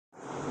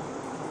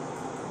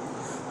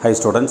Hi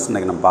students,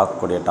 இன்னைக்கு நம்ம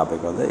பார்க்கக்கூடிய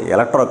டாபிக் வந்து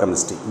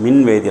எலக்ட்ரோகெமிஸ்ட்ரி மின்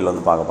வேதியியல்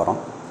வந்து பார்க்க போகிறோம்.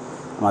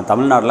 நம்ம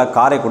தமிழ்நாட்டில்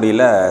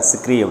காரைக்குடியில்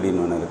சிக்ரி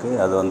அப்படின்னு ஒன்று இருக்குது.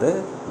 அது வந்து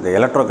இந்த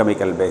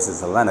எலக்ட்ரோகெமிக்கல்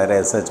பேசிஸில் தான் நிறைய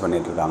ரிசர்ச்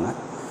பண்ணிகிட்ருக்காங்க.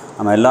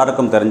 நம்ம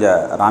எல்லாருக்கும் தெரிஞ்ச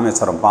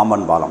ராமேஸ்வரம்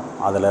பாம்பன் பாலம்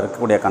அதில்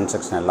இருக்கக்கூடிய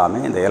கன்ஸ்ட்ரக்ஷன்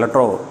எல்லாமே இந்த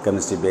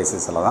எலக்ட்ரோகெமிஸ்ட்ரி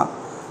பேசிஸில் தான்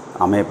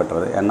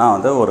அமையப்பெற்றது. ஏன்னா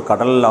வந்து ஒரு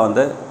கடலில்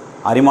வந்து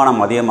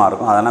அரிமானம் அதிகமாக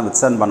இருக்கும், அதெல்லாம்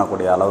வித்ஸ்டாண்ட்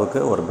பண்ணக்கூடிய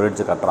அளவுக்கு ஒரு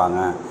பிரிட்ஜ் கட்டுறாங்க.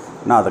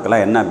 ஏன்னா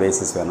அதுக்கெல்லாம் என்ன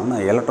பேசிஸ்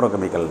வேணும்னு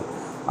எலக்ட்ரோகெமிக்கல்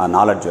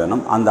நாலேஜ்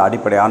வேணும். அந்த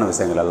அடிப்படையான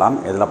விஷயங்கள் எல்லாம்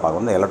எதில்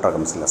பார்க்கணும், இந்த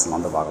எலக்ட்ரோகெமிஸ்ட்ரி லெசன்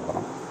வந்து பார்க்க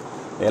போகிறோம்.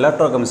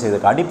 எலக்ட்ரோகெமிஸ்ட்ரி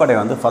இதுக்கு அடிப்படை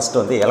வந்து ஃபஸ்ட்டு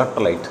வந்து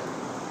எலக்ட்ரோலைட்,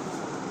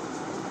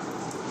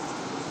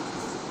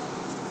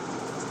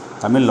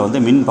 தமிழில் வந்து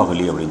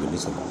மின்பகுளி அப்படின்னு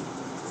சொல்லுவோம்.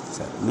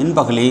 சரி,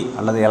 மின்பகுளி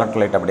அல்லது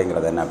எலக்ட்ரோலைட்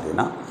அப்படிங்கிறது என்ன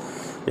அப்படின்னா,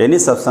 any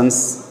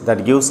substance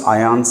that gives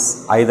ions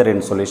Hyder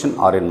in solution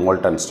R in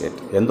molten state.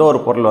 எந்த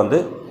ஒரு பொருள் வந்து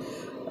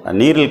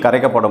நீரில்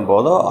கரைக்கப்படும்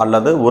போதோ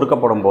அல்லது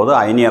உருக்கப்படும் போதோ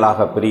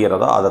அயனியலாக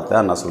பிரிகிறதோ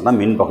அதைத்தான் என்ன சொல்லணும்னா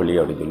மின்பகுளி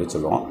அப்படின்னு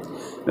சொல்லுவோம்.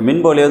 இந்த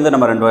மின்பகுளி வந்து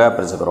நம்ம ரெண்டு வகையாக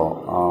பிரிச்சுக்கிறோம்.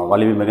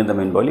 வலிமை மிகுந்த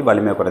மின்பகுளி,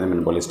 வலிமை குறைந்த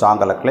மின்பகுளி,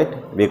 ஸ்ட்ராங் எலக்ட்ரோலைட்,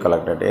 வீக்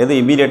எலக்ட்ரோலைட். எது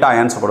இமீடியட்டாக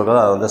அயான்ஸ் கொடுக்குதோ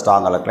அது வந்து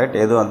ஸ்ட்ராங் எலக்ட்ரோலைட்,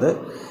 எது வந்து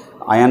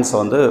அயான்ஸ்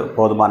வந்து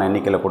போதுமான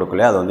எண்ணிக்கையில்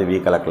கொடுக்கலையோ அது வந்து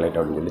வீக் எலக்ட்ரோலைட்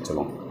அப்படின்னு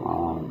சொல்லுவோம்.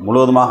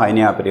 முழுவதுமாக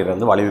அயனியாக பிரிகிறது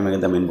வந்து வலிமை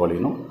மிகுந்த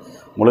மின்பகுளினும்,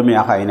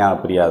 முழுமையாக அயனியாக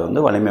பிரியாது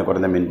வந்து வலிமை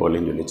குறைந்த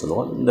மின்பகுளின்னு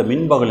சொல்லுவோம். இந்த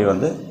மின்பகுளி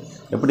வந்து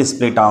எப்படி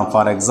ஸ்ப்ளிட் ஆகும்?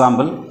 ஃபார்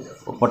எக்ஸாம்பிள்,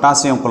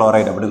 பொட்டாசியம்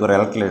குளோரைடு அப்படிங்கிற ஒரு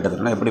எலக்ட்ரோலைட்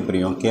எடுத்துகிட்டோம்னா எப்படி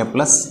பிரியும்?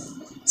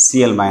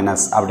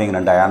 K+Cl- அப்படிங்கிற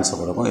ரெண்டு அயான்ஸை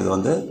கொடுக்கும். இது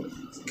வந்து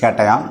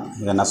கேட்டயான்,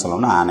 இது என்ன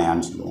சொல்லணும்னா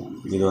ஆனயான்னு சொல்லுவோம்.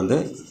 இது வந்து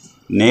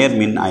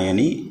நேர்மின்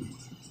அயனி,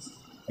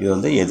 இது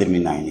வந்து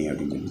எதிர்மின் அயனி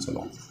அப்படின்னு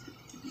சொல்லுவோம்.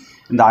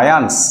 இந்த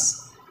அயான்ஸ்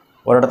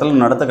ஒரு இடத்துல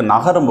இன்னொரு இடத்துக்கு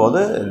நகரும்போது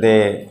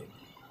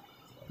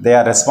they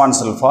are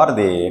responsible for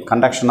the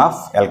conduction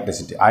of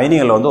electricity.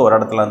 அயனிகள் வந்து ஒரு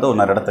இடத்துல இருந்து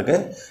இன்னொரு இடத்துக்கு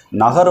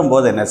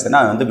நகரும்போது என்ன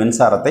செய்யணும், அது வந்து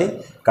மின்சாரத்தை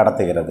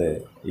கடத்துகிறது.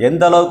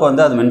 எந்த அளவுக்கு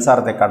வந்து அது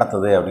மின்சாரத்தை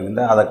கடத்துது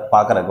அப்படிங்கிறது அதை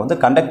பார்க்குறதுக்கு வந்து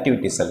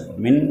கண்டக்டிவிட்டி செல்,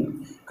 மின்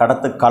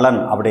கடத்து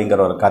கலன்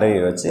அப்படிங்கிற ஒரு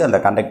கருவியை வச்சு அந்த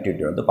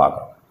கண்டக்டிவிட்டி வந்து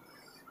பார்க்குறோம்.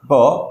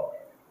 இப்போது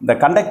இந்த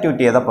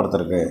கண்டக்டிவிட்டி எதை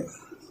பொறுத்திருக்கு?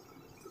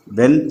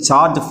 when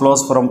charge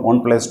flows from one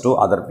place to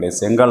other place,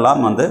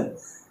 எங்கெல்லாம் வந்து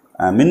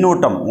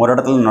மின்னூட்டம் ஒரு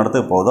இடத்துல இன்னொரு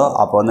இடத்துக்கு போதோ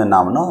அப்போ வந்து என்ன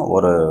ஆகும்னா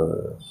ஒரு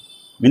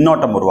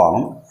மின்னோட்டம்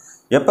உருவாகும்.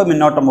 எப்போ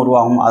மின்னோட்டம்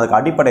உருவாகும்? அதுக்கு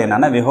அடிப்படை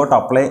என்னென்னா, we have to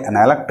apply an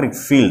electric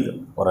field.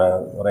 ஒரு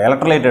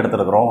எலக்ட்ரோலைட்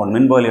எடுத்துருக்கிறோம், ஒரு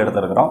மின்பகுளி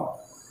எடுத்துருக்கிறோம்.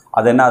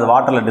 அது என்ன, அது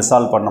வாட்டரில்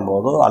டிசால்வ்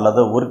பண்ணும்போதோ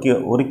அல்லது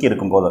உருக்கி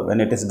இருக்கும்போதோ,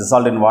 when it is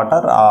dissolved in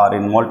water or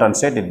in molten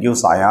state it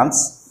gives ions.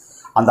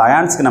 அந்த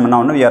அயான்ஸுக்கு நம்ம என்ன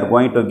பண்ணணும், we are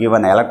going to give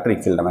an electric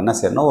field. நம்ம என்ன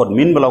செய்யணும், ஒரு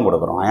மின்புலம்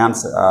கொடுக்குறோம்.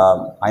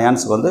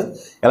 அயான்ஸுக்கு வந்து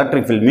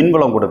எலக்ட்ரிக் ஃபீல்ட்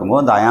மின்புலம்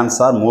கொடுக்கும்போது இந்த அயான்ஸ்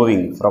ஆர்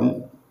மூவிங் ஃப்ரம்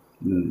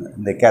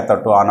இந்த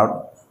கேத்தோட் டு ஆனோட்.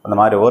 அந்த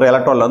மாதிரி ஒரு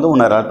எலக்ட்ரோடில் வந்து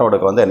இன்னொரு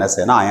எலக்ட்ரோடுக்கு வந்து என்ன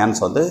செய்யணும்,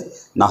 அயான்ஸ் வந்து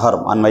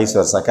நகரும். And vice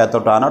Versa,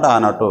 cathode to anode,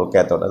 anode to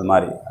cathode. அது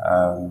மாதிரி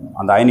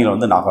அந்த அயனிகள்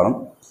வந்து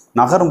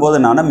நகரும்போது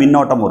என்னன்னா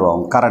மின்னோட்டம்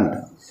உருவாகும், கரண்ட்.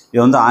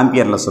 இது வந்து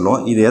ஆம்பியரில்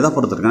சொல்லுவோம். இது எதை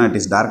பொறுத்திருக்குன்னா, it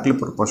is directly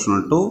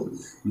proportional to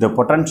the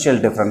potential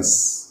difference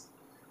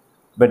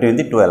between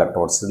the two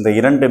electrodes. இந்த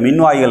இரண்டு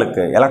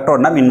மின்வாய்களுக்கு,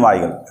 எலக்ட்ரோட்னா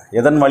மின்வாய்கள்,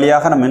 எதன்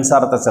வழியாக நம்ம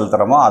மின்சாரத்தை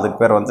செலுத்துகிறோமோ அதுக்கு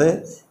பேர் வந்து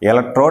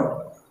எலக்ட்ரோட்.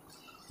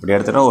 இப்படி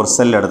எடுத்துகிட்டோம், ஒரு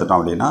செல் எடுத்துட்டோம்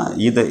அப்படின்னா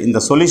இந்த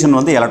சொல்யூஷன்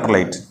வந்து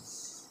எலக்ட்ரோலைட்.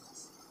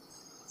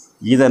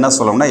 இது என்ன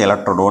சொல்லணும்னா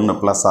எலக்ட்ரோட். ஒன்று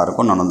ப்ளஸ்ஸாக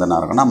இருக்கும், இன்னொன்று வந்து என்ன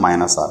இருக்குன்னா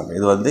மைனஸாக இருக்கும்.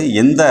 இது வந்து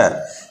எந்த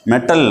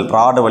மெட்டல்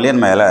ராடு வழியாக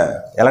நம்ம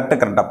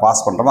எலக்ட்ரிக் கரண்ட்டை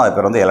பாஸ் பண்ணுறோமோ அது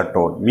பேர் வந்து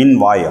எலக்ட்ரோட்.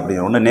 மின்வாய்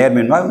அப்படின்னு ஒன்று நேர்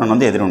மின்வாய், இன்னொன்று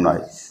வந்து எதிர்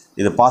மின்வாய்.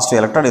 இது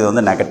பாசிட்டிவ் எலக்ட்ரோட், இது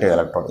வந்து நெகட்டிவ்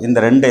எலக்ட்ரோட். இந்த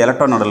ரெண்டு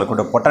எலக்ட்ரோனோட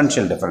கூட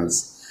பொட்டன்ஷியல் டிஃபரன்ஸ்,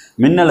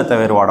 மின்னழுத்த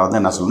வேறுபாடை வந்து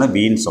என்ன சொல்லணும்னா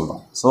Vன்னு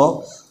சொல்கிறோம். So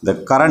the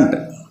current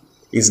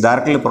is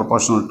directly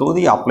proportional to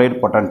the applied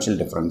potential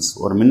difference.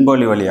 ஒரு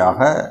மின்பகுளி வழியாக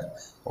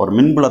ஒரு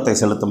மின்புலத்தை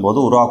செலுத்தும் போது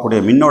உருவாக்கக்கூடிய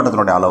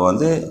மின்னோட்டத்தினுடைய அளவு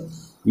வந்து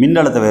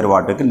மின்னழுத்த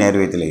வேறுபாட்டுக்கு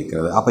நேர்விகிதத்தில்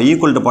இருக்கிறது. அப்போ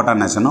ஈக்குவல் டு போட்டால்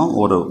என்ன செய்யணும்,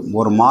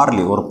 ஒரு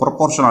மாறிலி, ஒரு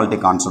ப்ரொபோர்ஷனாலிட்டி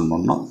கான்ஸ்டன்ட்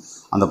பண்ணணும்.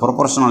 அந்த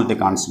ப்ரொபோர்ஷனாலிட்டி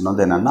கான்ஸ்டன்ட்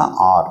வந்து என்னென்னா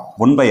R,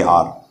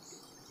 1/R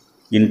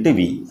 ×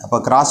 V. அப்போ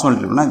கிராஸ்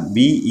மல்டிப்ளைனா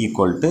V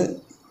 =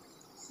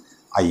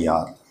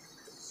 IR.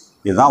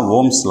 இதுதான்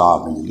ஓம்ஸ் லா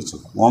அப்படின்னு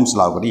சொல்லுவோம். ஓம்ஸ்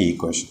லா கூடிய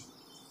ஈக்குவேஷன்,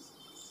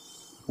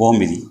 ஓம்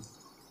விதி.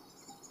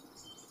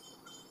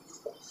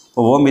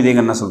 இப்போ ஓம்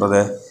விதிங்க என்ன சொல்கிறது,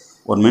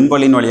 ஒரு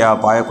மின்பகுளியின் வழியாக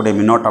பாயக்கூடிய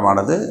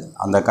மின்னோட்டமானது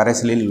அந்த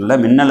கரைசலில் உள்ள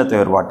மின்னழுத்த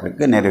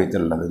வேறுபாட்டிற்கு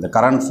நேர்விகிதத்தில் உள்ளது. இந்த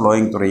current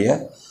flowing through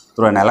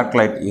an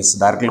electrolyte is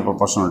directly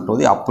proportional to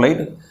the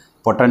applied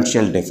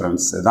potential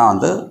difference. இதுதான்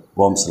வந்து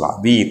ஓம்ஸ் லா,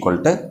 V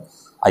 =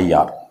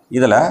 IR.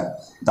 இதில்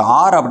இந்த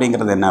R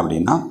அப்படிங்கிறது என்ன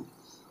அப்படின்னா,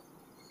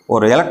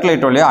 ஒரு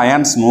எலக்ட்ரோலைட் வழியாக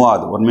அயான்ஸ் மூவ்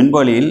ஆகுது. ஒரு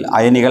மின்பகுளியில்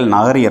அயனிகள்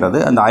நகர்கிறது.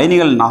 அந்த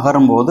அயனிகள்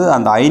நகரும்போது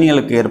அந்த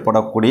அயனிகளுக்கு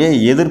ஏற்படக்கூடிய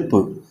எதிர்ப்பு,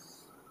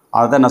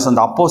 அதுதான் என்ன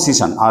சொல்ல,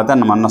 அப்போசிஷன்,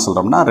 அதுதான் நம்ம என்ன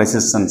சொல்கிறோம்னா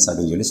ரெசிஸ்டன்ஸ்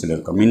அப்படின்னு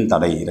சொல்லியிருக்கோம். மின்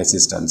தடை,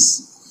 ரெசிஸ்டன்ஸ்.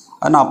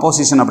 ஆனால்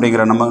அப்போசிஷன்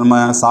அப்படிங்கிற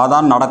நம்ம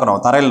சாதாரண நடக்கிறோம்,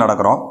 தரையில்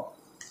நடக்கிறோம்,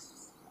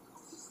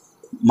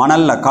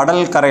 மணலில்,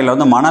 கடல் கரையில்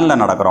வந்து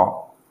மணலில் நடக்கிறோம்.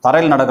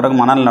 தரையில்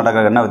நடக்கிறதுக்கு மணல்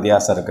நடக்கிறதுக்கு என்ன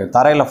வித்தியாசம் இருக்குது?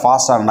 தரையில்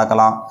ஃபாஸ்ட்டாக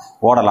நடக்கலாம்,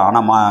 ஓடலாம்.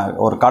 ஆனால்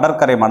ஒரு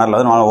கடற்கரை மணலில்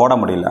வந்து நம்மளால் ஓட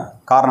முடியல.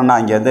 காரணம்னா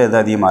அங்கே எது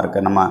அதிகமாக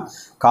இருக்குது, நம்ம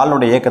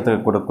காலுடைய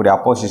இயக்கத்துக்கு கொடுக்கக்கூடிய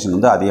அப்போசிஷன்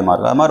வந்து அதிகமாக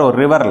இருக்குது. அது மாதிரி ஒரு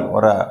ரிவரில்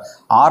ஒரு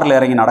ஆறில்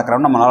இறங்கி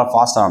நடக்கிறோம்னா நம்மளால்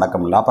ஃபாஸ்ட்டாக நடக்க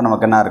முடியல. அப்போ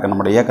நமக்கு என்ன இருக்குது,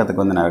 நம்மளுடைய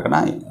இயக்கத்துக்கு வந்து என்ன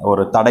இருக்குன்னா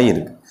ஒரு தடை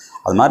இருக்குது.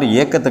 அது மாதிரி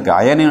இயக்கத்துக்கு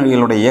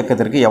அயனிகளுடைய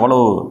இயக்கத்திற்கு எவ்வளோ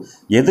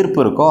எதிர்ப்பு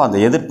இருக்கோ அந்த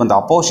எதிர்ப்பு, அந்த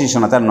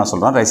அப்போசிஷனை தான் என்ன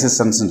சொல்கிறோம்,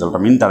 ரெசிஸ்டன்ஸ்னு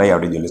சொல்கிறோம், மின் தடை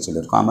அப்படின்னு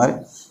சொல்லியிருக்கோம். அது மாதிரி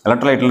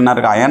எலக்ட்ரோலைட்டில் என்ன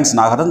இருக்குது, அயான்ஸ்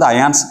நகர்ந்து இந்த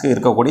அயான்ஸுக்கு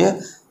இருக்கக்கூடிய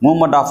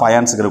மூவ்மெண்ட் ஆஃப்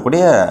அயான்ஸுக்கு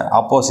இருக்கக்கூடிய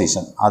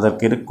அப்போசிஷன்,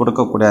 அதற்கு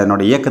கொடுக்கக்கூடிய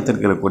அதனுடைய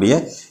இயக்கத்திற்கு இருக்கக்கூடிய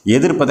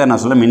எதிர்ப்பை தான்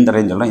நான் சொல்ல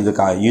மின்தடைன்னு சொல்கிறேன்.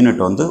 இதுக்கு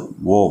யூனிட் வந்து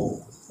ஓம்.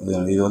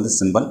 இது வந்து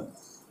சிம்பல்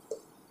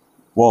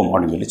ஓம்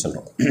அப்படின்னு சொல்லி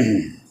சொல்கிறோம்.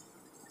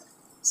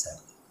 சரி,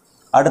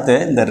 அடுத்து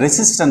இந்த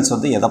ரெசிஸ்டன்ஸ்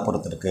வந்து எதை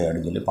பொறுத்து இருக்குது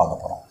அப்படின்னு சொல்லி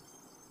பார்க்க போகிறோம்.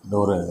 இது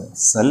ஒரு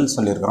செல்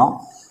சொல்லியிருக்கிறோம்,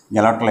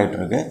 எலக்ட்ரோலைட்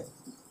இருக்குது,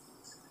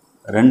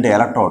 2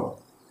 எலக்ட்ரோட்,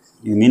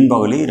 இது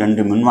மின்பகுதி,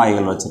 2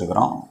 மின்வாய்கள்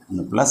வச்சுருக்கிறோம்,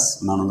 ஒன்று ப்ளஸ்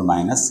இன்னொன்று வந்து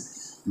மைனஸ்.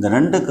 இந்த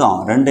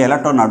 2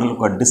 எலக்ட்ரான்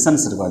நடுவுக்கு ஒரு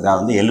டிஸ்டன்ஸ் இருக்கும், அதை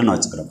வந்து எல்லுன்னு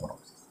வச்சுக்கிற போகிறோம்.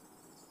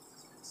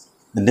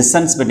 இந்த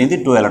டிஸ்டன்ஸ் பிட்வீன் தி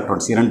 2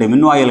 எலக்ட்ரோட்ஸ், 2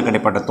 மின்வாய்களுக்கு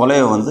இடைப்பட்ட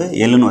தொலைவை வந்து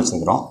எல்லுன்னு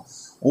வச்சுக்கிறோம்.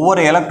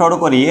 ஒவ்வொரு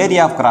எலக்ட்ரோடுக்கு ஒரு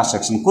ஏரியா ஆஃப் கிராஸ்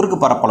செக்ஷன், குறுக்கு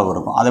பரப்பளவு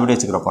இருக்கும், அதை எப்படி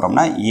வச்சுக்கிற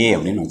போகிறோம்னா ஏ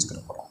அப்படின்னு வச்சுக்கிற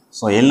போகிறோம்.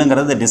 So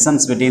எல்லுங்கிறது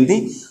distance between the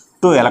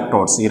 2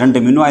 electrodes, 2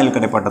 மின்வாய்களுக்கு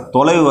இடைப்பட்ட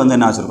தொலைவு வந்து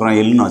என்ன வச்சுருக்கிறோம்,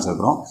 எல்லுன்னு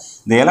வச்சுருக்கிறோம்.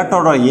 இந்த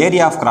எலக்ட்ரோடோட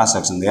ஏரியா ஆஃப் கிராஸ்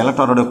செக்ஷன், இந்த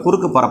எலக்ட்ரோடோட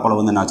குறுக்கு பரப்பளவு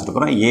வந்து என்ன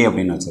வச்சுருக்கிறோம், ஏ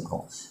அப்படின்னு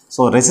வச்சுருக்கிறோம்.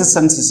 So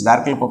resistance is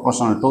directly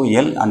proportional to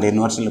L and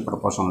inversely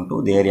proportional to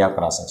the area of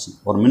cross section.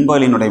 ஒரு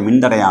மின்பகுதியினுடைய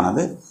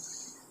மின்தடையானது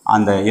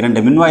அந்த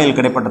 2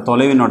 மின்வாயிலுக்கு இடைப்பட்ட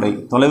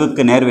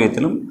தொலைவுக்கு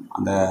நேர்வியத்திலும்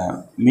அந்த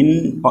மின்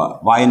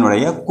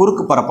வாயினுடைய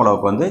குறுக்கு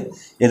பரப்பளவுக்கு வந்து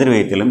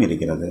எதிர்வியத்திலும்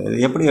இருக்கிறது.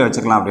 இது எப்படி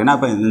வச்சுக்கலாம் அப்படின்னா,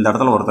 இப்போ இந்த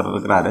இடத்துல ஒருத்தர்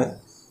இருக்கிறாரு,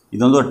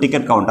 இது வந்து ஒரு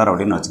டிக்கெட் கவுண்டர்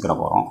அப்படின்னு வச்சுக்கிற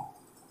போகிறோம்.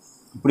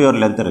 இப்படி ஒரு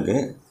லென்த்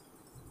இருக்குது,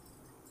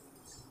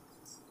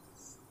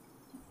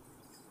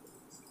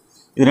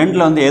 இது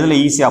ரெண்டில் வந்து எதில்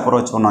ஈஸியாக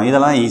அப்ரோச் பண்ணோம்,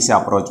 இதெல்லாம் ஈஸியாக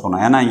அப்ரோச்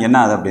பண்ணோம். ஏன்னா இங்கே என்ன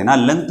ஆகுது அப்படின்னா,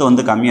 லென்த்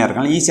வந்து கம்மியாக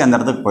இருக்காங்க, ஈஸியாக அந்த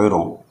இடத்துக்கு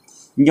போயிடும்.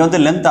 இங்கே வந்து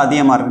லென்த்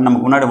அதிகமாக இருக்குது,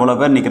 நமக்கு முன்னாடி இவ்வளோ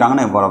பேர்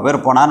நிற்கிறாங்கன்னா இவ்வளோ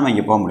பேர் போனால் நம்ம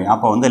இங்கே போக முடியும்.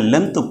 அப்போ வந்து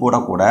லென்த்து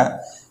கூட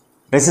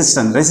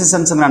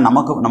ரெசிஸ்டன்ஸுங்கிற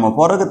நம்ம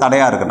போகிறதுக்கு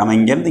தடையாக இருக்குது. நம்ம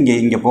இங்கேருந்து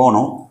இங்கே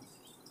போகணும்,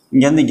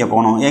 இங்கேருந்து இங்கே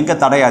போகணும், எங்கே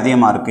தடை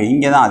அதிகமாக இருக்குது,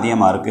 இங்கே தான்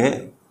அதிகமாக இருக்குது,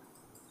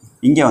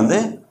 இங்கே வந்து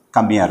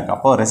கம்மியாக இருக்குது.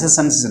 அப்போது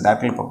resistance is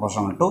directly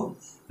proportional to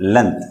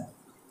length.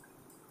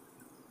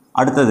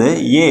 அடுத்தது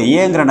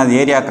ஏங்கிறது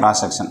ஏரியா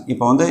கிராஸ் செக்ஷன்.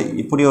 இப்போ வந்து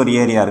இப்படி ஒரு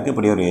ஏரியா இருக்குது,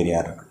 இப்படி ஒரு ஏரியா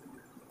இருக்குது,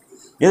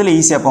 இதில்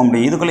ஈஸியாக போக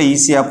முடியும், இதுக்குள்ளே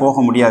ஈஸியாக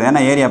போக முடியாது,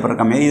 ஏன்னா ஏரியா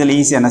பிறக்கமே, இதில்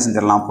ஈஸியாக என்ன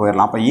செஞ்சிடலாம்,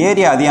 போயிடலாம். அப்போ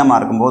ஏரியா அதிகமாக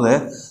இருக்கும்போது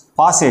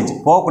பாசேஜ்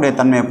போகக்கூடிய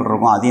தன்மை எப்படி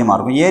இருக்கும், அதிகமாக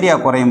இருக்கும். ஏரியா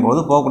குறையும் போது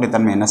போகக்கூடிய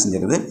தன்மை என்ன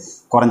செஞ்சிருது,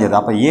 குறைஞ்சது.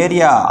 அப்போ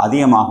ஏரியா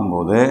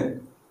அதிகமாகும்போது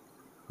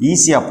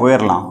ஈஸியாக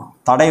போயிடலாம்,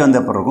 தடை வந்து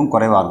எப்படி இருக்கும்,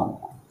 குறைவாகும்.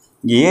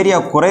 இங்கே ஏரியா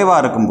குறைவாக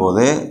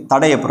இருக்கும்போது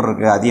தடை எப்படி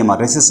இருக்குது, அதிகமாக,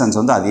 ரெசிஸ்டன்ஸ்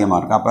வந்து அதிகமாக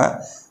இருக்குது. அப்போ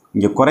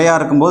இங்கே குறையாக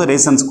இருக்கும்போது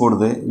ரெசிஸ்டன்ஸ்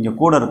கூடுது, இங்கே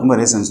கூட இருக்கும்போது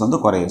ரெசிஸ்டன்ஸ் வந்து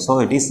குறையும். So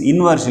it is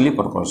inversely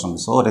proportional.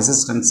 So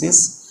resistance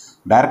is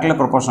directly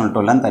proportional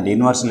to length and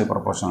inversely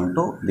proportional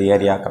to the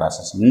area cross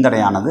section.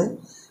 மின்தடையானது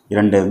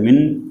 2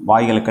 மின்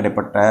வாய்களுக்கு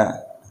இடைப்பட்ட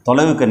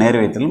தொலைவுக்கு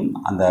நேர்வியத்திலும்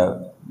அந்த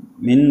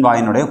மின்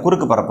வாயினுடைய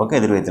குறுக்கு பரப்புக்கு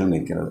எதிர்வியத்திலும்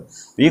இருக்கிறது.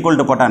 ஈக்குவல்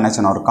டு போட்டால்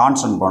என்ன ஒரு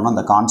கான்ஸ்டன்ட் போடணும்,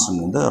 அந்த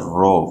கான்ஸ்டன்ட் வந்து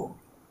ரோ.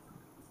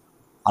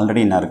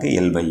 ஆல்ரெடி என்ன இருக்குது,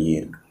 L/A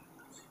இருக்குது.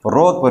 இப்போ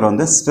ரோக்கு பேர்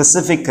வந்து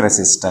ஸ்பெசிஃபிக்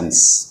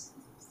ரெசிஸ்டன்ஸ்.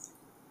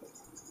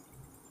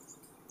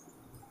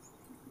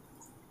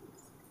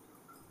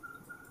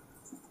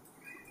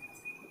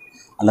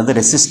 அல்லது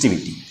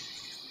ரெசிஸ்டிவிட்டி,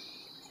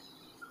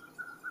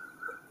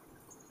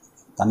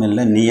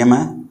 தமிழில் நியம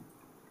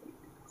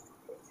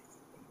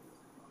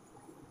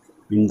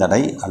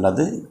மின்தடை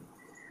அல்லது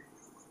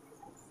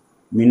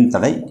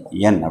மின்தடை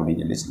N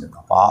அப்படின்னு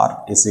சொல்லியிருக்கோம். R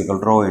is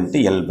equal to rho into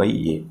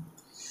L/A.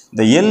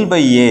 இந்த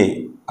L/A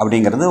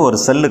அப்படிங்கிறது ஒரு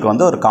செல்லுக்கு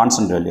வந்து ஒரு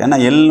கான்ஸ்டன்ட் வேல்யூ. ஏன்னா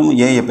எல்லும்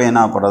ஏ எப்போ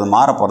என்ன போகிறது,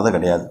 மாற போகிறது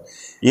கிடையாது.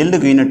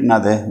 எல்லுக்கு யூனிட்னா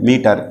அது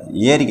மீட்டர்,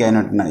 ஏரிக்கு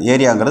யூனிட்னா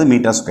ஏரியாங்கிறது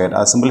மீட்டர் ஸ்கொயர்.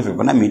 அதை சிம்பிளிஃபை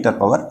பண்ணால் மீட்டர்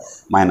பவர்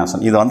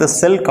 -1. இது வந்து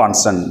செல்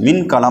கான்ஸ்டன்ட்,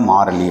 மின்கல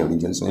மாறிலி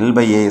அப்படின்னு சொல்லி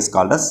L/A is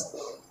called as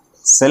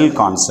sell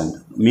constant,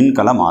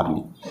 மின்கல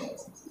மாறிலி.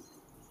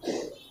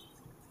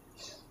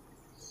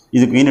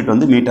 இதுக்கு யூனிட்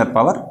வந்து மீட்டர்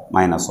பவர்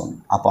 -1.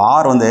 அப்போ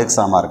R வந்து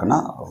எக்ஸாமாக இருக்குன்னா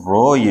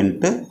ரோ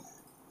இன்ட்டு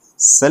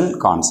செல்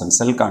கான்ஸ்டன்ட்,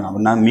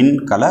 அப்படின்னா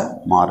மின்கல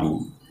மாறிலி.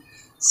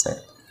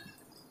 சரி,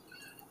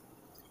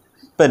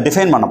 இப்போ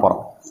டிஃபைன் பண்ண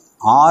போகிறோம்.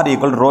 R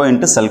equal rho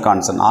into sell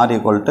constant, R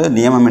equal to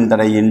நியம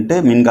மின்தடை இன்ட்டு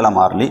மின்கல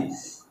மாறிலி.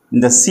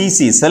 இந்த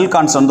சிசி செல்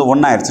கான்ஸ்டன்ட் வந்து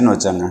 1 ஆயிடுச்சுன்னு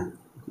வச்சாங்க,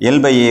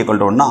 L/A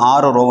equal to 1,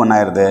 R row 1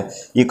 ஆயிடுது,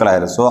 ஈக்குவல்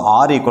ஆயிடுது. So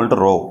R equal to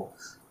rho,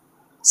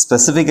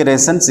 specific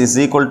resistance is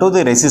equal to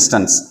the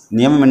resistance,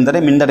 நியம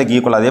மின்தடைக்கு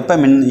ஈக்குவல் ஆகுது. எப்போ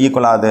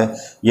ஈக்குவல் ஆகுது,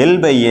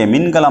 L/A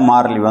மின்கல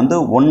மாறிலி வந்து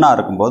 1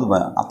 இருக்கும்போது.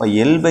 அப்போ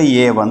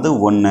L/A வந்து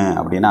 1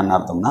 அப்படின்னா என்ன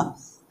அர்த்தம்னா,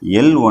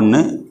 L1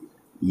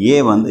 A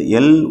வந்து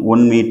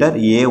L1 மீட்டர்,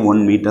 A 1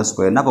 மீட்டர்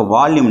ஸ்கொயர்னா அப்போ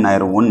வால்யூம்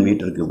ஆயிரும் 1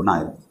 மீட்டர் கியூப்னு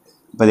ஆயிரும்.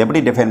 இப்போ இது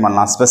எப்படி டிஃபைன்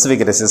பண்ணலாம்,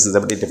 ஸ்பெசிஃபிக் ரெசிஸ்டன்ஸ்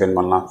எப்படி டிஃபைன்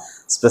பண்ணலாம்,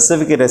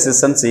 specific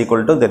resistance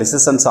equal to the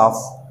resistance of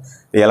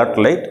the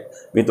electrolyte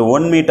with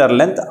 1 metre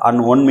length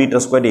and 1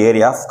 metre square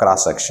area of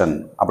cross section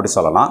அப்படி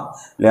சொல்லலாம்.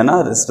 இல்லைன்னா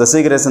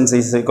specific resistance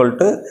is equal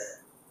to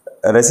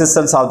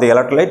resistance of the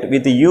electrolyte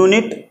with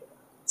unit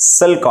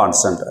cell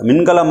constant.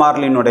 மின்கல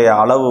மாறிலியினுடைய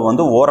அளவு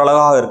வந்து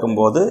ஓரளவாக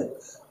இருக்கும்போது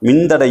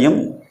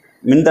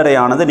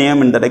மின்தடையானது நியம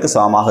மின்தடைக்கு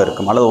சமமாக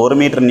இருக்கும். அல்லது 1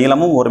 மீட்டர்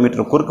நீளமும் 1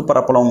 மீட்டர் குறுக்கு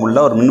பரப்பளவும் உள்ள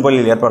ஒரு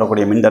மின்வெளியில்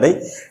ஏற்படக்கூடிய மின்தடை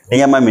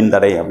நியம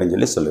மின்தடை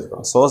அப்படின்னு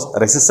சொல்லியிருக்கோம். So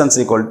resistance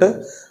equal to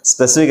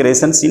specific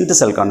resistance into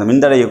sell constant,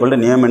 மின்தடை ஈக்குவல்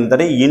டு நியம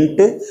மின்தடை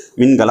இன்ட்டு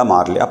மின்கல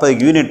மாறிலி. அப்போ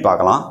யூனிட்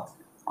பார்க்கலாம்.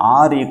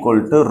 R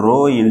equal to rho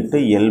into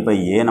L by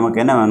ஏ. நமக்கு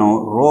என்ன வேணும்?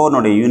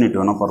 ரோனுடைய யூனிட்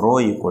வேணும். இப்போ row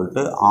equal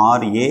to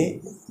RA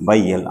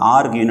by L.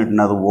 ஆருக்கு யூனிட்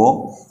என்னது? ஓம்.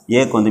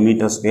 ஏக்கு வந்து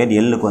மீட்டர் ஸ்கொயர்,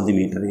 எல்லுக்கு வந்து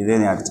மீட்டர்.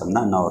 இதே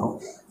அடித்தோம்னா என்ன வரும்?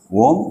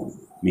 ஓம்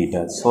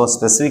மீட்டர். ஸோ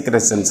ஸ்பெசிஃபிக்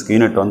ரெசிஸ்டன்ஸ்க்கு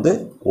யூனிட் வந்து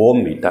ஓம்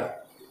மீட்டர்.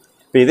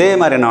 இப்போ இதே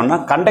மாதிரி என்னன்னா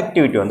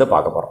கண்டக்டிவிட்டி வந்து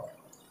பார்க்க போகிறோம்.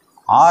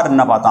 ஆர்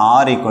என்ன பார்த்தோம்?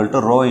 R equal to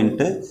rho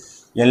into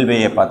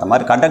எல்பைஏ பார்த்த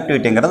மாதிரி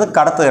கண்டக்டிவிட்டிங்கிறது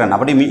கடத்துகிறேன்.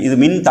 அப்படி இது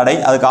மின் தடை,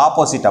 அதுக்கு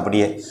ஆப்போசிட்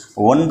அப்படியே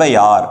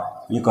 1/R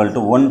equal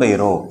to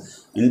 1/ρ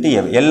into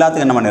L.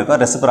 எல்லாத்துக்கும் என்ன பண்ணியிருக்கோம்?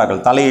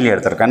 ரெசிப்ராக்கல் தலையில்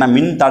எடுத்திருக்கேன். ஏன்னா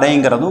மின்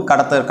தடைங்கிறதும்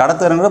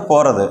கடத்துகிறது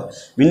போகிறது,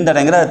 மின்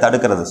தடைங்கிறது அதை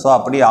தடுக்கிறது. ஸோ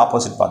அப்படியே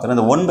ஆப்போசிட் பார்த்துருக்கோம்.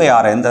 இந்த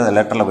 1/R எந்த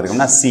லெட்டரில்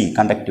குறிக்கும்னா சி,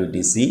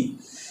 கண்டக்டிவிட்டி சி.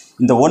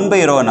 இந்த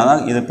 1/ρ என்னன்னா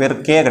இது பேர்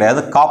கே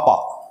கிடையாது,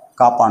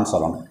 காப்பான்னு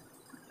சொல்லணும்.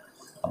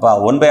 அப்போ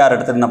 1/R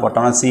எடுத்துகிட்டு என்ன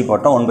போட்டோம்னா சி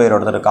போட்டோம், 1/ρ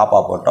எடுத்துகிட்டு காப்பா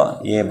போட்டோம்,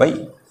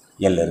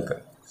 A/L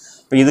இருக்குது.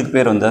 இப்போ இதுக்கு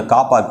பேர் வந்து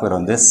காப்பாக்கு பேர்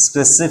வந்து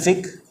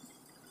ஸ்பெசிஃபிக்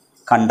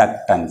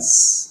கண்டக்டன்ஸ்,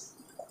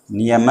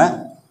 நியம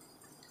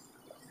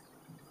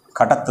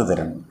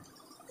கடத்துதிறன்.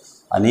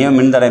 நியம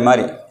மின்தடை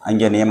மாதிரி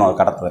அங்கே நியம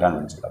கடத்துதிறன்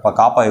சொல்லி. அப்போ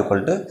காப்பா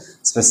ஈக்குவல் டு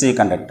ஸ்பெசிஃபிக்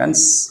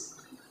கண்டக்டன்ஸ்.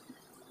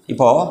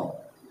 இப்போது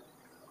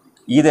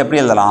இது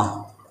எப்படி எழுதலாம்?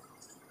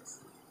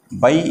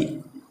 பை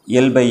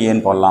எல் பை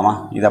ஏன்னு போடலாமா?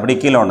 இது அப்படியே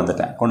கீழே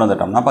கொண்டு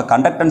வந்துட்டோம்னா அப்போ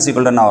கண்டக்டன்ஸ்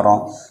ஈக்குவல் டு என்ன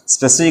வரும்?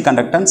 Specific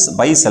conductance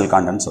by sell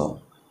Condon's வரும்.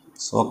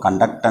 So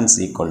conductance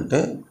equal to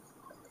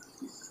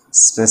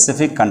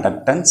specific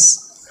conductance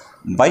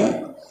by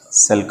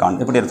sell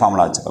Condon's. இப்படி ஒரு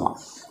ஃபார்முலா வச்சுக்கலாம்.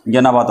 இங்கே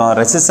என்ன பார்த்தோம்?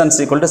 Resistance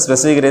equal to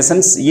specific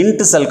resistance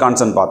into sell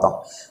constant பார்த்தோம்.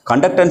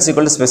 Conductance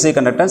equal to specific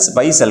conductance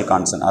by sell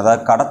constant.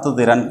 அதாவது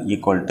கடத்துதிறன்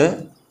equal to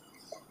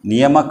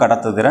நியம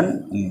கடத்துதிறன்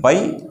பை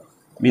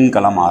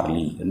மின்கல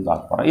மாறிலி என்று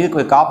பார்க்க போகிறோம்.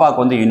 இதுக்கு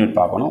காப்பாவுக்கு வந்து யூனிட்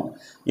பார்க்கணும்.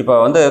 இப்போ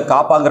வந்து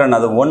காப்பாங்கிறது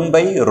அது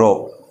 1/ρ.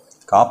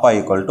 காப்பா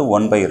ஈக்குவல் டு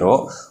 1/ρ.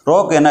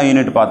 ரோக்கு என்ன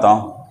யூனிட்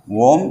பார்த்தோம்?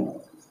 ஓம்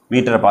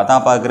மீட்டரை பார்த்தோம்.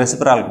 அப்போ அதுக்கு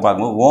ரெசிப்ராலுக்கு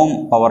பார்க்கும்போது ஓம்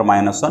பவர்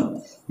 -1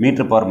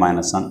 மீட்டர் பவர்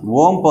 -1.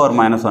 ஓம் பவர்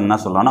 -1 என்ன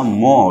சொல்லலாம்னா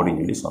மோ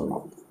அப்படின்னு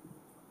சொல்லலாம்.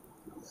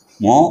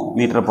 மோ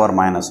மீட்டர் பவர்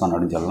 -1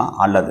 அப்படின்னு சொல்லலாம்.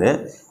 அல்லது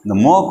இந்த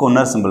மோக்கு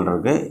இன்னொரு சிம்பிள்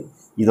இருக்குது,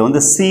 இது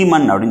வந்து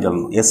சீமன் அப்படின்னு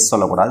சொல்லணும். எஸ்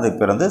சொல்லக்கூடாது,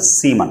 இதுக்கு பேர் வந்து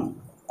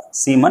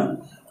சீமன்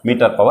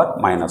மீட்டர் பவர்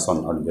 -1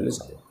 அப்படின்னு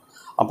சொல்லலாம்.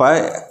 அப்போ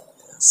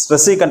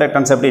ஸ்பெசிஃபிக்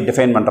கண்டக்டன்ஸ் எப்படி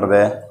டிஃபைன் பண்ணுறது?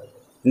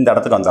 இந்த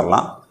இடத்துக்கு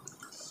வந்துடலாம்.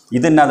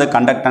 இது என்னது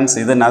கண்டக்டன்ஸ்,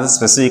 இது என்னது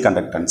ஸ்பெசிஃபிக்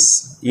கண்டக்டன்ஸ்.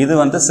 இது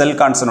வந்து செல்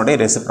கான்ஸ்டன்ட்டுடைய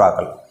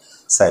ரெசிப்ராக்கல்.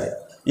 சரி,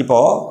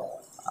 இப்போது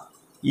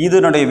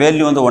இதனுடைய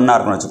வேல்யூ வந்து 1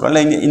 இருக்குன்னு வச்சுக்கலாம்.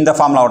 இல்லை இங்கே இந்த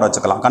ஃபார்முலாவோட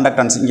வச்சுக்கலாம்.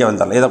 கண்டக்டன்ஸ் இங்கே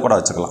வந்துடலாம், இதை கூட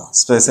வச்சுக்கலாம்.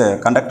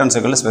 Conductance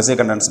equal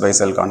specific conductance by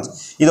sell constant.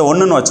 இதை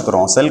 1ன்னு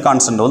வச்சுக்கிறோம். செல்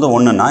கான்ஸ்டன்ட் வந்து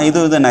 1ன்னா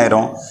இது என்ன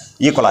ஆயிரும்?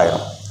 ஈக்குவல்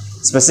ஆயிரும்.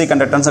 ஸ்பெசிஃபிக்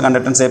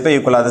கண்டக்டன்ஸ் எப்போ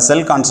ஈக்குவல் ஆகுது?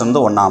 செல் கான்ஸ்டன்ட்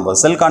வந்து 1 ஆகும்போது.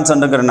 செல்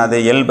கான்ஸ்டன்ட்டுங்கிற என்னது?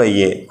 எல் பை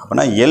ஏ.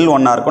 அப்படின்னா எல்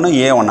 1 இருக்கணும்,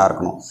 ஏ 1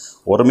 இருக்கணும்.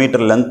 1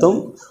 மீட்டர் லென்த்தும்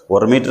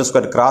 1 மீட்டர்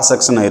ஸ்கொயர் கிராஸ்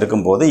செக்ஷனும்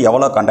இருக்கும்போது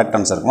எவ்வளோ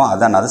கண்டக்டன்ஸ் இருக்குமோ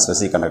அதான் அது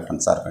ஸ்பெசிஃபிக்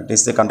கண்டக்டன்ஸாக இருக்கும். It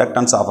is the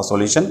conductance of a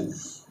solution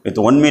with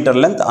 1 metre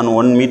length and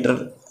 1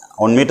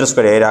 metre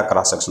square area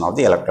cross section of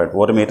the electrolyte.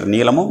 1 metre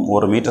நீளமும்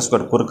 1 மீட்டர்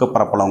ஸ்கொயர் குறுக்கு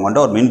பரப்பளவும் கொண்ட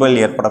ஒரு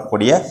மின்வெளியில்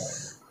ஏற்படக்கூடிய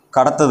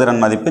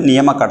கடத்துதிறன் மதிப்பு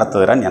நியம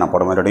கடத்துதிறன்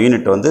எனப்படும். இதோட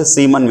யூனிட் வந்து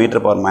சீமன்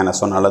மீட்டர் பவர்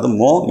 -1 அல்லது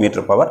மோ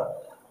மீட்டர் பவர்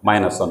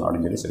 -1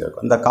 அப்படின்னு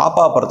சொல்லியிருக்கோம். இந்த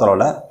காப்பா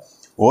பொறுத்தளவில்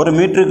 1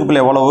 மீட்டருக்கு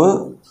பிள்ளை எவ்வளவு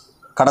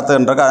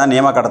கடத்துன்றக்கு அதான்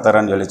நியம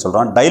கடத்துறன்னு சொல்லி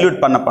சொல்கிறோம்.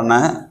 டைல்யூட் பண்ண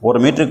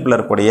 1 மீட்டருக்கு பிள்ளை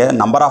இருக்கக்கூடிய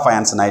நம்பர் ஆஃப்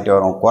அயன்ஸ் ஆகிட்டே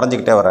வரும்,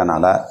 குறைஞ்சிக்கிட்டே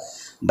வரனால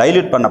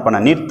டைல்யூட் பண்ண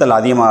நீர்த்தல்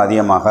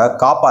அதிகமாக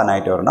காப்பா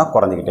ஆகிட்டே வரும்னா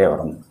குறைஞ்சிக்கிட்டே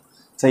வரும்.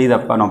 சரி, இதை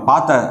இப்போ நம்ம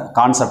பார்த்த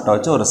கான்செப்டை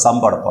வச்சு ஒரு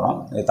சம் போட போகிறோம்.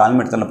 இது தமிழ்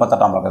மீடியத்தில்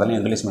 38ஆம் பக்கத்துலையும்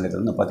இங்கிலீஷ்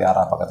மீடியத்தில்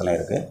 36ஆம் பக்கத்துலையும்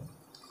இருக்குது.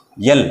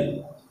 எல்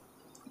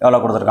எவ்வளோ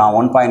கொடுத்துருக்கான்?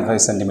 1.5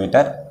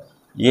 சென்டிமீட்டர்.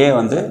 ஏ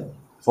வந்து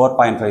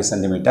 4.5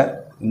 சென்டிமீட்டர்.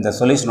 இந்த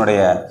சொல்யூஷனுடைய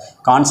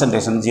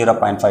கான்சன்ட்ரேஷன்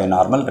 0.5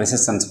 நார்மல்.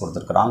 ரெசிஸ்டன்ஸ்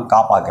கொடுத்துருக்குறாங்க.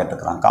 காப்பா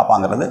கேட்டிருக்கிறாங்க.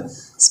 காப்பாங்கிறது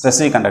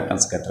ஸ்பெசிஃபிக்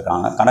கண்டக்டன்ஸ்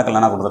கேட்டிருக்காங்க. கணக்கில்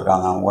என்ன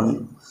கொடுத்துருக்காங்க?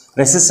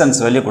 ரெசிஸ்டன்ஸ்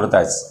வெளியே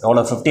கொடுத்தாச்சு.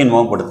 எவ்வளோ? 15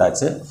 ஓம்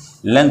கொடுத்தாச்சு.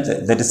 Length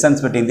the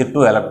distance between the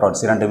 2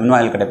 electrodes, 2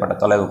 மின்வாயில் கிடைப்பட்ட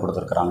தொலைவு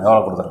கொடுத்துருக்குறாங்க.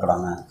 எவ்வளோ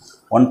கொடுத்துருக்குறாங்க?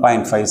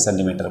 1.5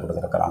 சென்டிமீட்டர்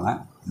கொடுத்துருக்குறாங்க.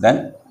 தென்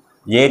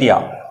ஏரியா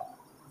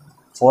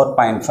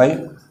 4.5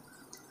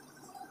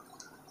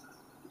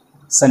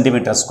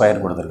 சென்டிமீட்டர்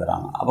ஸ்கொயர்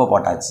கொடுத்துருக்குறாங்க. அப்போ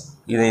போட்டாச்சு.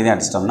 இதை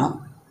அடிச்சிட்டோம்னா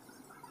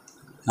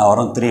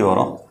வரும் 3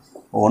 வரும்.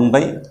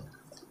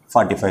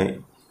 1/45.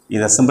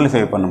 இதை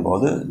சிம்பிளிஃபை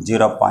பண்ணும்போது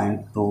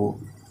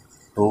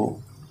 0.22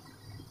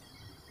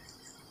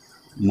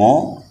 மோ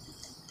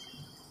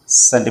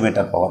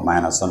சென்டிமீட்டர் பவர்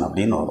 -1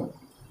 அப்படின்னு வரும்.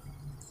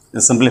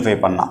 இது சிம்பிளிஃபை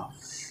பண்ணால்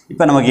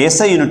இப்போ நமக்கு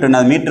எஸ்ஐ யூனிட்னா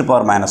மீட்டர்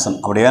பவர் -1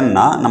 அப்படி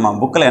வேணும்னா நம்ம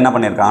புக்கில் என்ன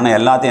பண்ணியிருக்காங்கன்னா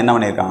எல்லாத்தையும் என்ன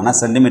பண்ணியிருக்காங்கன்னா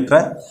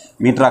சென்டிமீட்டரை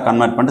மீட்டராக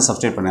கன்வெர்ட் பண்ணிட்டு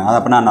சப்ஸ்டியூட் பண்ணியிருக்காங்க. அது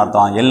அப்படின்னா என்ன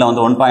அர்த்தம்? எல்ல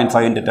வந்து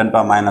 1.5 ×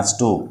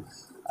 10⁻²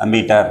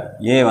 மீட்டர்,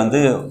 ஏ வந்து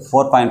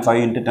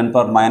 4.5 ×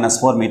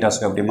 10⁻4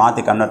 மீட்டர்ஸ்க்கு அப்படி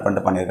மாற்றி கன்வெர்ட்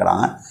பண்ணிட்டு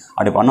பண்ணியிருக்கிறாங்க.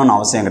 அப்படி பண்ணணும்னு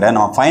அவசியம் கிடையாது.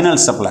 நம்ம ஃபைனல்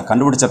ஸ்டெப்பில்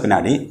கண்டுபிடிச்ச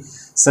பின்னாடி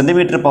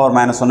centimetre power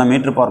 -1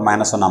 metre power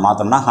 -1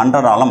 மாற்றோம்னா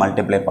 100ஆல்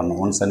multiply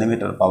பண்ணுவோம். 1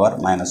 centimetre power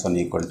 -1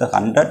 equal to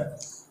 100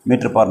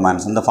 metre power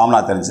 -1. இந்த ஃபார்முலா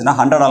தெரிஞ்சுன்னா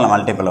 100ஆல்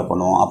மல்டிப்ளை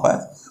பண்ணுவோம். அப்போ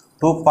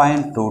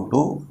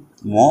 2.22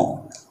 மோ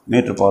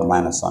மீட்டர் பவர்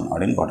 -1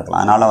 அப்படின்னு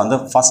போட்டுக்கலாம். அதனால் வந்து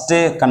ஃபஸ்ட்டே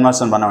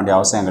கன்வர்ஷன் பண்ண வேண்டிய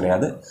அவசியம்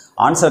கிடையாது.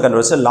 ஆன்சர்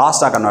கன்வர்ஷன்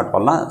லாஸ்ட்டாக கன்வெர்ட்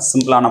பண்ணலாம்.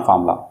 சிம்பிளான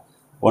formula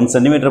 1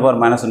 centimetre power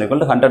 -1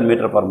 equal to 100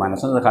 metre power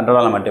 -1. இந்த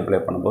 100ஆல்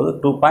மல்டிப்ளை பண்ணும்போது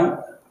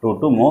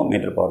 2.22 மோ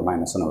மீட்டர் பவர்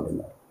 -1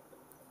 அப்படிங்க.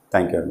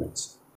 Thank you very much.